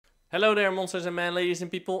Hello there monsters and men, ladies and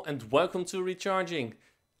people, and welcome to Recharging.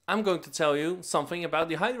 I'm going to tell you something about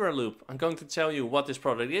the Hydraloop. I'm going to tell you what this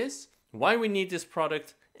product is, why we need this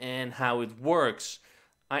product, and how it works.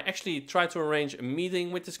 I actually tried to arrange a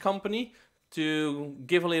meeting with this company to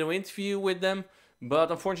give a little interview with them, but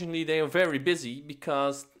unfortunately they are very busy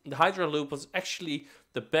because the Hydraloop was actually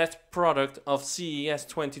the best product of CES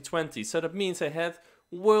 2020. So that means they had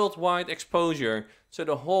worldwide exposure. So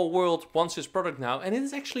the whole world wants this product now, and it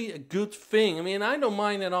is actually a good thing. I mean, I don't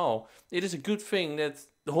mind at all. It is a good thing that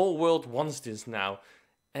the whole world wants this now,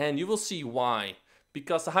 and you will see why.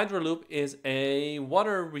 Because the Hydraloop is a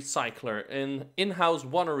water recycler, an in-house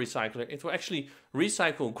water recycler. It will actually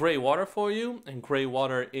recycle gray water for you, and gray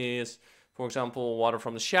water is, for example, water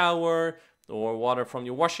from the shower or water from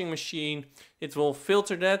your washing machine. It will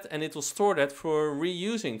filter that and it will store that for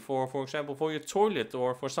reusing, for example, for your toilet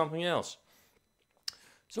or for something else.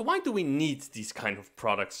 So why do we need these kind of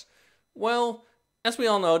products? Well, as we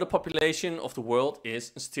all know, the population of the world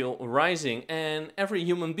is still rising and every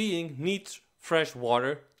human being needs fresh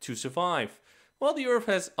water to survive. Well, the earth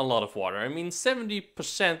has a lot of water. I mean,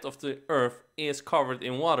 70% of the earth is covered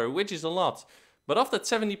in water, which is a lot. But of that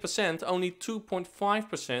 70%, only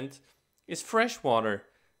 2.5% is fresh water.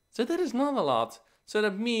 So that is not a lot. So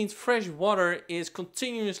that means fresh water is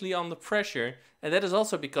continuously under pressure, and that is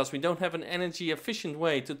also because we don't have an energy efficient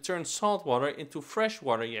way to turn salt water into fresh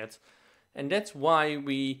water yet. And that's why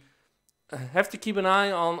we have to keep an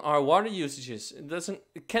eye on our water usages.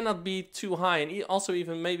 It cannot be too high, and also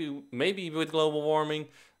even maybe with global warming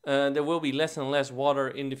there will be less and less water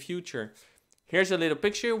in the future. Here's a little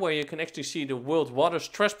picture where you can actually see the world water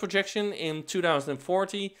stress projection in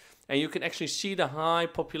 2040. And you can actually see the high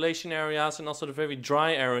population areas and also the very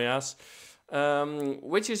dry areas,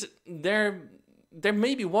 which is there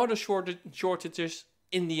may be water shortages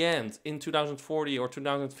in the end in 2040 or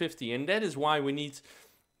 2050, and that is why we need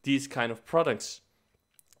these kind of products.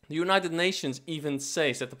 The United Nations even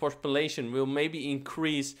says that the population will maybe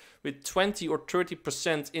increase with 20 or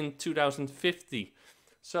 30% in 2050.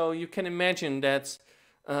 So you can imagine that,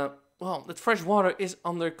 that fresh water is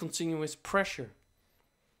under continuous pressure.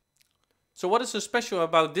 So what is so special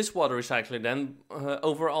about this water recycler then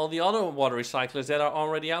over all the other water recyclers that are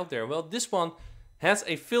already out there? Well, this one has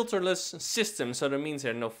a filterless system. So that means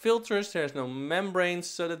there are no filters, there's no membranes.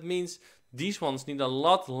 So that means these ones need a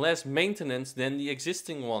lot less maintenance than the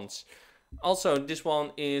existing ones. Also, this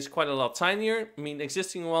one is quite a lot tinier. I mean,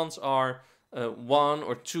 existing ones are 1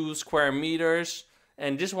 or 2 square meters.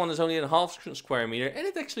 And this one is only a half square meter, and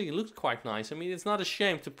it actually looks quite nice. I mean, it's not a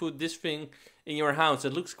shame to put this thing in your house.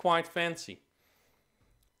 It looks quite fancy.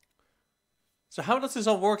 So how does this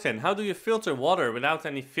all work then? How do you filter water without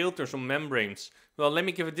any filters or membranes? Well, let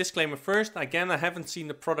me give a disclaimer first. Again, I haven't seen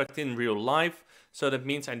the product in real life, so that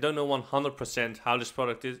means I don't know 100% how this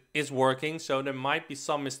product is working, so there might be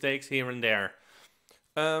some mistakes here and there.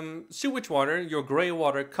 Sewage water, your gray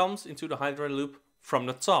water, comes into the Hydraloop from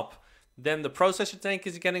the top. Then the processor tank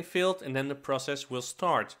is getting filled and then the process will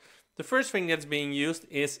start. The first thing that's being used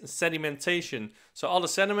is sedimentation. So all the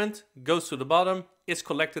sediment goes to the bottom, is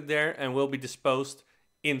collected there and will be disposed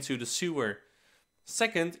into the sewer.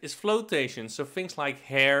 Second is flotation. So things like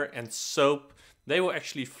hair and soap, they will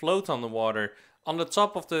actually float on the water. On the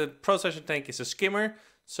top of the processor tank is a skimmer.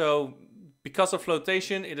 So because of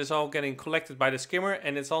flotation, it is all getting collected by the skimmer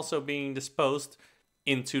and it's also being disposed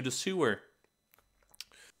into the sewer.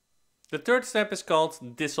 The third step is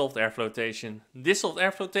called dissolved air flotation. Dissolved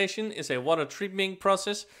air flotation is a water treatment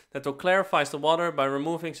process that will clarify the water by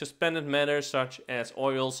removing suspended matter such as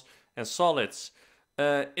oils and solids.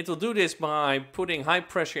 It will do this by putting high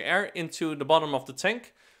pressure air into the bottom of the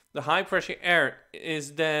tank. The high pressure air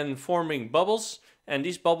is then forming bubbles, and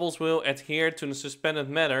these bubbles will adhere to the suspended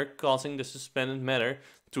matter, causing the suspended matter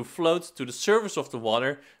to float to the surface of the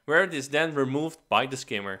water, where it is then removed by the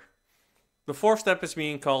skimmer. The fourth step is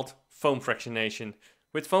being called foam fractionation.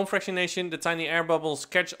 With foam fractionation, the tiny air bubbles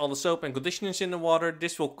catch all the soap and conditioners in the water.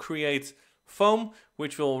 This will create foam,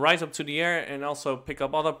 which will rise up to the air and also pick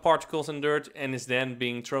up other particles and dirt and is then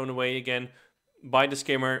being thrown away again by the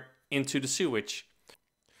skimmer into the sewage.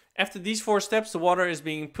 After these 4 steps, the water is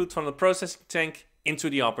being put from the processing tank into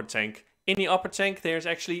the upper tank. In the upper tank, there's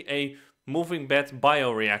actually a moving bed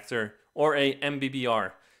bioreactor, or a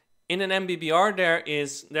MBBR. In an MBBR,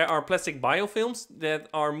 there are plastic biofilms that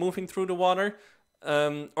are moving through the water.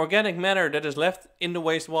 Organic matter that is left in the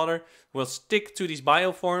wastewater will stick to these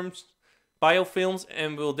biofilms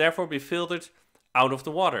and will therefore be filtered out of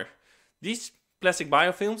the water. These plastic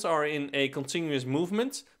biofilms are in a continuous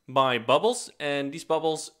movement, by bubbles, and these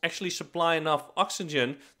bubbles actually supply enough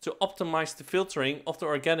oxygen to optimize the filtering of the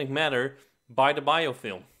organic matter by the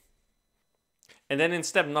biofilm. And then in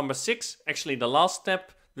step number 6, actually the last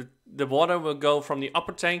step, the water will go from the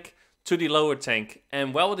upper tank to the lower tank.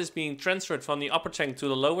 And while it is being transferred from the upper tank to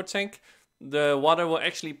the lower tank, the water will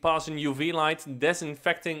actually pass in UV light,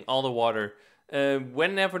 disinfecting all the water.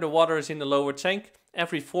 Whenever the water is in the lower tank,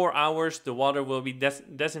 every 4 hours the water will be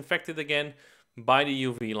disinfected again by the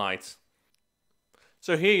UV light.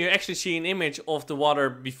 So here you actually see an image of the water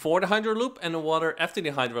before the Hydraloop and the water after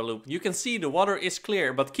the Hydraloop. You can see the water is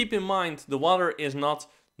clear, but keep in mind the water is not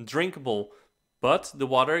drinkable. But the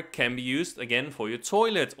water can be used again for your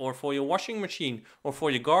toilet or for your washing machine or for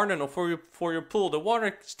your garden or for your pool. The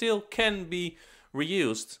water still can be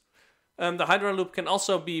reused. The Hydraloop can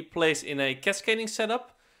also be placed in a cascading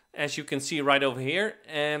setup, as you can see right over here.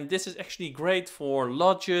 And this is actually great for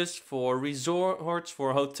lodges, for resorts,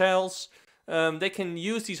 for hotels. They can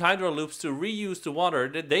use these Hydraloops to reuse the water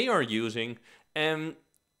that they are using. And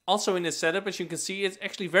also in this setup, as you can see, it's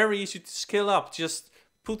actually very easy to scale up. Just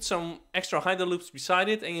put some extra Hydraloops beside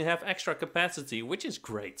it and you have extra capacity, which is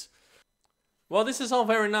great. Well, this is all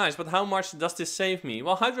very nice, but how much does this save me?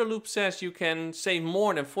 Well, Hydraloop says you can save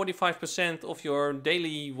more than 45% of your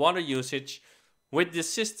daily water usage with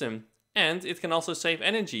this system. And it can also save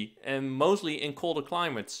energy, and mostly in colder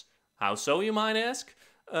climates. How so, you might ask?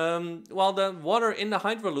 Well, the water in the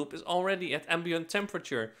Hydraloop is already at ambient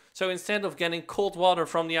temperature. So instead of getting cold water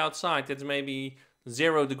from the outside that's maybe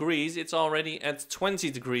 0 degrees, it's already at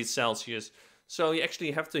 20 degrees Celsius. So you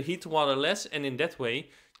actually have to heat the water less, and in that way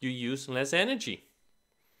you use less energy.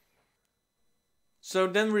 So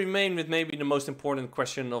then we remain with maybe the most important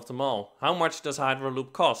question of them all. How much does a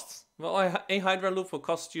Hydraloop cost? Well, a Hydraloop will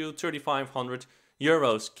cost you 3,500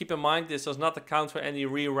 euros. Keep in mind, this does not account for any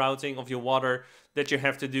rerouting of your water that you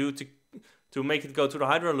have to do to make it go to the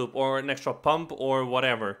Hydraloop, or an extra pump or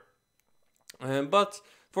whatever. But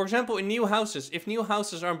for example, in new houses, if new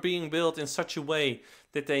houses are being built in such a way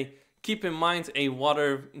that they keep in mind a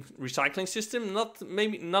water recycling system,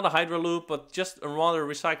 maybe not a Hydraloop, but just a water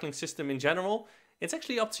recycling system in general, it's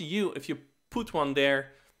actually up to you if you put one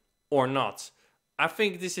there or not. I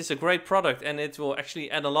think this is a great product, and it will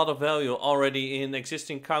actually add a lot of value already in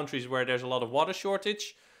existing countries where there's a lot of water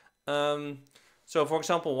shortage. So for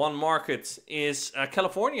example, one market is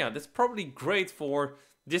California. That's probably great for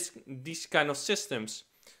these kind of systems.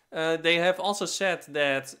 They have also said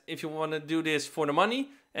that if you want to do this for the money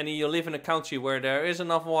and you live in a country where there is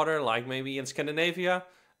enough water, like maybe in Scandinavia,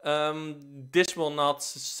 this will not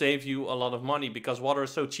save you a lot of money because water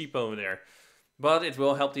is so cheap over there. But it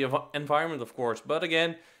will help the environment, of course. But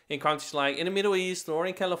again, in countries like in the Middle East or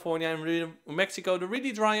in California and Mexico, the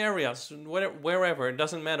really dry areas, wherever, it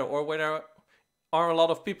doesn't matter, or where there are a lot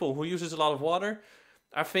of people who uses a lot of water,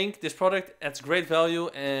 I think this product adds great value.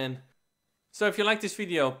 And so if you like this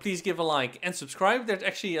video, please give a like and subscribe. There's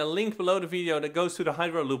actually a link below the video that goes to the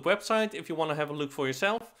Hydraloop website if you want to have a look for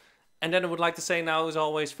yourself. And then I would like to say now, as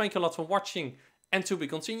always, thank you a lot for watching, and to be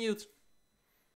continued.